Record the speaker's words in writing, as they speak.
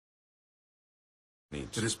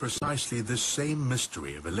it is precisely this same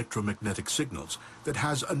mystery of electromagnetic signals that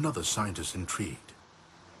has another scientist intrigued.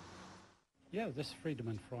 Yeah, this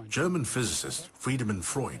Friedemann Freund. German physicist Friedemann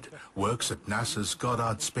Freund works at NASA's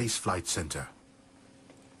Goddard Space Flight Center.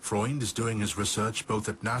 Freund is doing his research both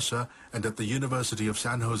at NASA and at the University of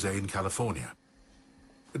San Jose in California.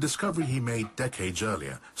 A discovery he made decades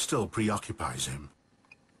earlier still preoccupies him.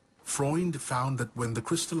 Freund found that when the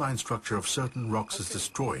crystalline structure of certain rocks is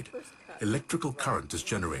destroyed, electrical current is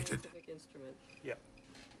generated. Yeah.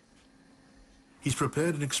 He's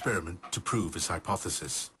prepared an experiment to prove his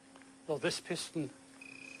hypothesis. So this piston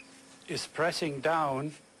is pressing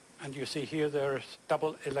down, and you see here there's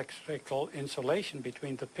double electrical insulation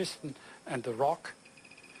between the piston and the rock.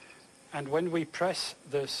 And when we press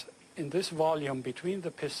this in this volume between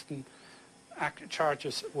the piston,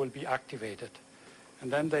 charges will be activated.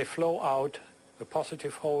 And then they flow out, the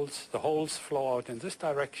positive holes, the holes flow out in this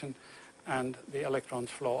direction, and the electrons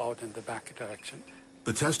flow out in the back direction.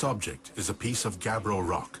 The test object is a piece of gabbro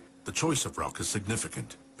rock. The choice of rock is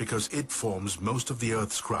significant because it forms most of the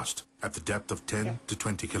Earth's crust at the depth of 10 to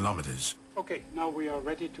 20 kilometers. Okay, now we are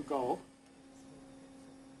ready to go.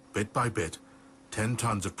 Bit by bit, 10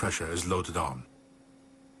 tons of pressure is loaded on.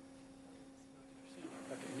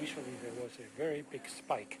 But initially there was a very big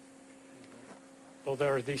spike. So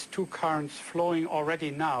there are these two currents flowing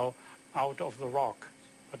already now out of the rock.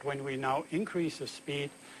 But when we now increase the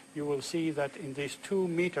speed, you will see that in these 2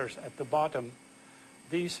 meters at the bottom,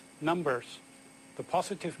 these numbers, the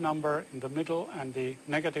positive number in the middle and the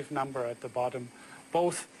negative number at the bottom,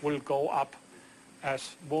 both will go up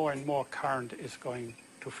as more and more current is going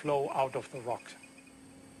to flow out of the rock.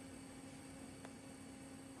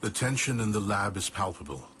 The tension in the lab is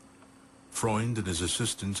palpable. Freund and his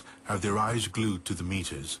assistants have their eyes glued to the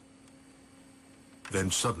meters. Then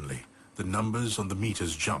suddenly, the numbers on the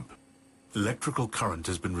meters jump. Electrical current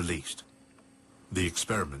has been released. The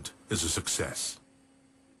experiment is a success.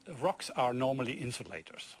 Rocks are normally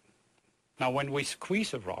insulators. Now, when we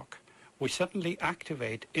squeeze a rock, we suddenly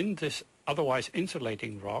activate in this otherwise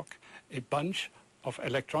insulating rock a bunch of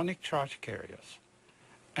electronic charge carriers.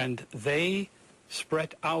 And they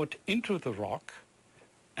spread out into the rock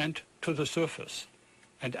and to the surface.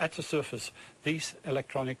 And at the surface, these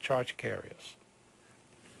electronic charge carriers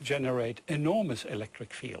generate enormous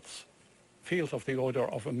electric fields, fields of the order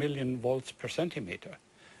of 1,000,000 volts per centimeter.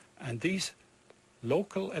 And these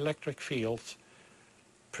local electric fields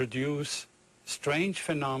produce strange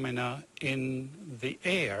phenomena in the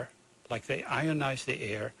air, like they ionize the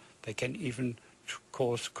air. They can even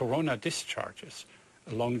cause corona discharges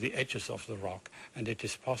along the edges of the rock, and it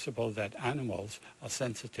is possible that animals are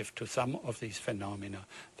sensitive to some of these phenomena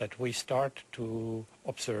that we start to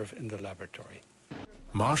observe in the laboratory.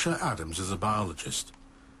 Marsha Adams is a biologist.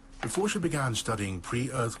 Before she began studying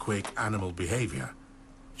pre-earthquake animal behavior,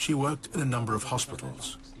 she worked in a number of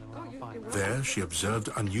hospitals. There, she observed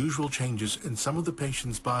unusual changes in some of the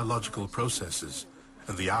patient's biological processes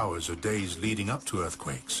in the hours or days leading up to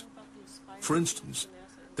earthquakes. For instance,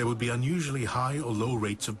 there would be unusually high or low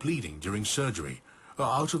rates of bleeding during surgery or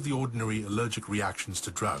out-of-the-ordinary allergic reactions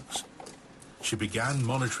to drugs. She began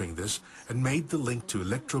monitoring this and made the link to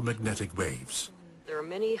electromagnetic waves. There are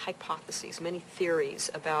many hypotheses, many theories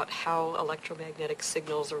about how electromagnetic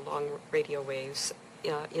signals or long radio waves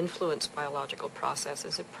influence biological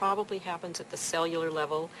processes. It probably happens at the cellular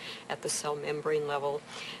level, at the cell membrane level,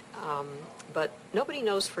 but nobody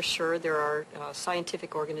knows for sure. There are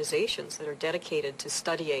scientific organizations that are dedicated to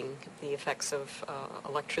studying the effects of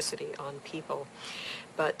electricity on people.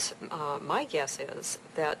 But my guess is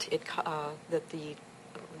that that the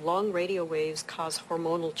long radio waves cause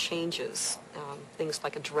hormonal changes, things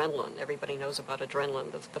like adrenaline. Everybody knows about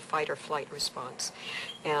adrenaline, the fight or flight response,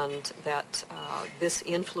 and that this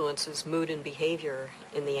influences mood and behavior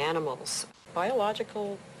in the animals.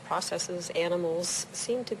 Biological processes, animals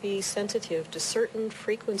seem to be sensitive to certain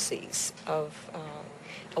frequencies of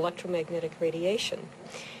electromagnetic radiation,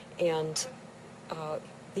 and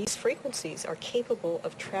these frequencies are capable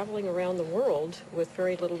of traveling around the world with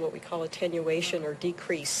very little what we call attenuation or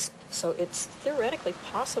decrease. So it's theoretically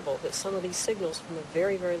possible that some of these signals from a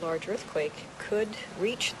very, very large earthquake could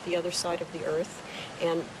reach the other side of the Earth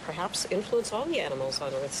and perhaps influence all the animals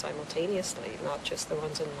on Earth simultaneously, not just the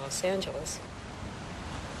ones in Los Angeles.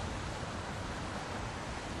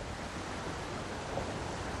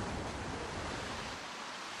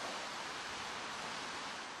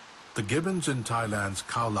 The gibbons in Thailand's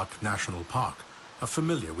Khao Lak National Park are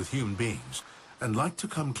familiar with human beings and like to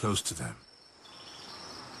come close to them.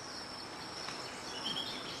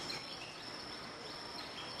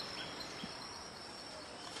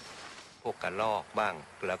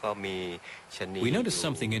 We noticed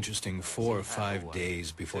something interesting 4 or 5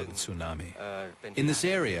 days before the tsunami. In this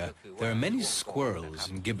area, there are many squirrels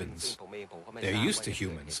and gibbons. They're used to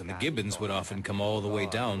humans, and the gibbons would often come all the way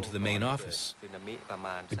down to the main office.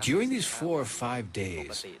 But during these 4 or 5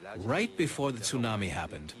 days, right before the tsunami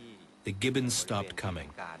happened, the gibbons stopped coming.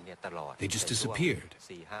 They just disappeared.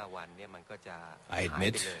 I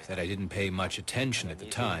admit that I didn't pay much attention at the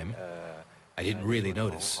time. I didn't really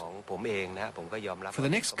notice. For the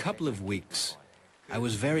next couple of weeks, I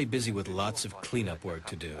was very busy with lots of cleanup work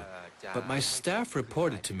to do. But my staff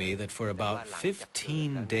reported to me that for about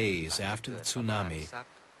 15 days after the tsunami,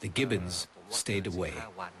 the gibbons stayed away.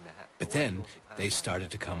 But then they started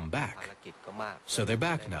to come back. So they're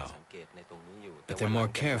back now. But they're more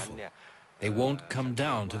careful. They won't come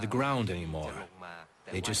down to the ground anymore.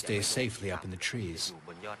 They just stay safely up in the trees.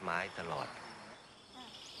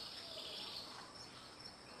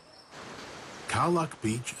 Khao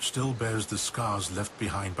Beach still bears the scars left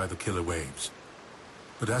behind by the killer waves.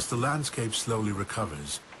 But as the landscape slowly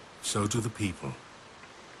recovers, so do the people.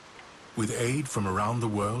 With aid from around the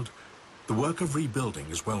world, the work of rebuilding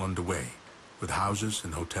is well underway, with houses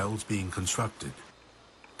and hotels being constructed,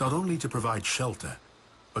 not only to provide shelter,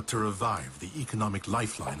 but to revive the economic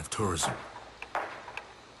lifeline of tourism.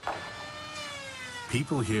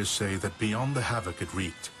 People here say that beyond the havoc it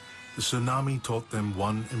wreaked, the tsunami taught them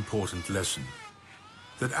one important lesson: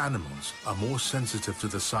 that animals are more sensitive to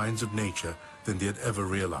the signs of nature than they had ever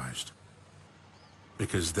realized,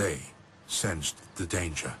 because they sensed the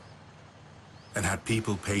danger. And had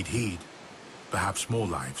people paid heed, perhaps more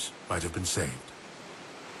lives might have been saved.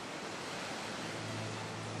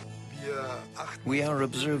 We are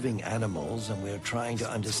observing animals, and we're trying to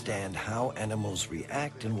understand how animals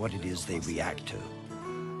react and what it is they react to.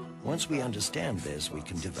 Once we understand this, we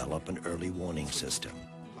can develop an early warning system.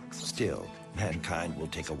 Still, mankind will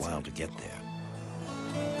take a while to get there.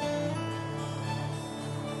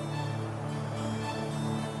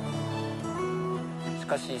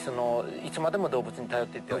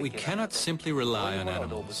 But we cannot simply rely on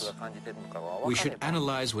animals. We should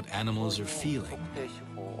analyze what animals are feeling,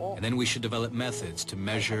 and then we should develop methods to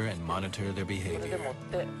measure and monitor their behavior.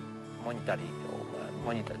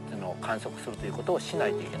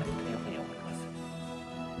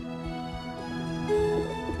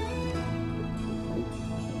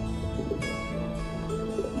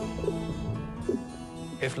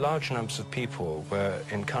 If large numbers of people were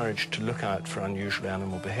encouraged to look out for unusual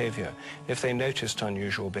animal behavior, if they noticed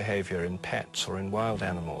unusual behavior in pets or in wild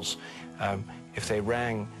animals, if they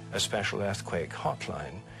rang a special earthquake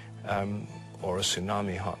hotline or a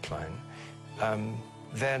tsunami hotline,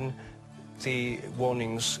 then the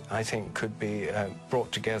warnings, I think, could be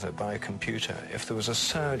brought together by a computer. If there was a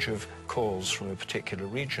surge of calls from a particular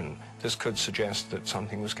region, this could suggest that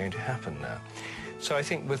something was going to happen there. So I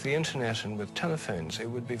think with the internet and with telephones, it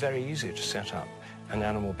would be very easy to set up an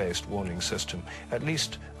animal-based warning system, at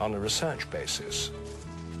least on a research basis.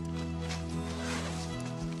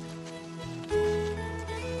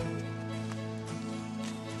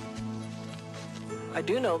 I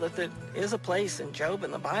do know that there is a place in Job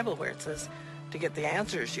in the Bible where it says, to get the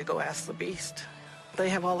answers, you go ask the beast. They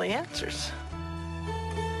have all the answers.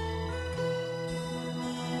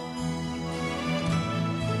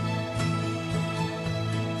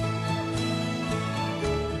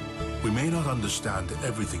 We may not understand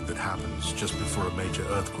everything that happens just before a major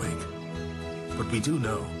earthquake, but we do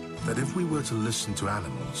know that if we were to listen to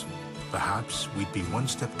animals, perhaps we'd be one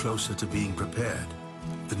step closer to being prepared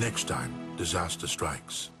the next time disaster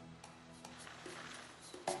strikes.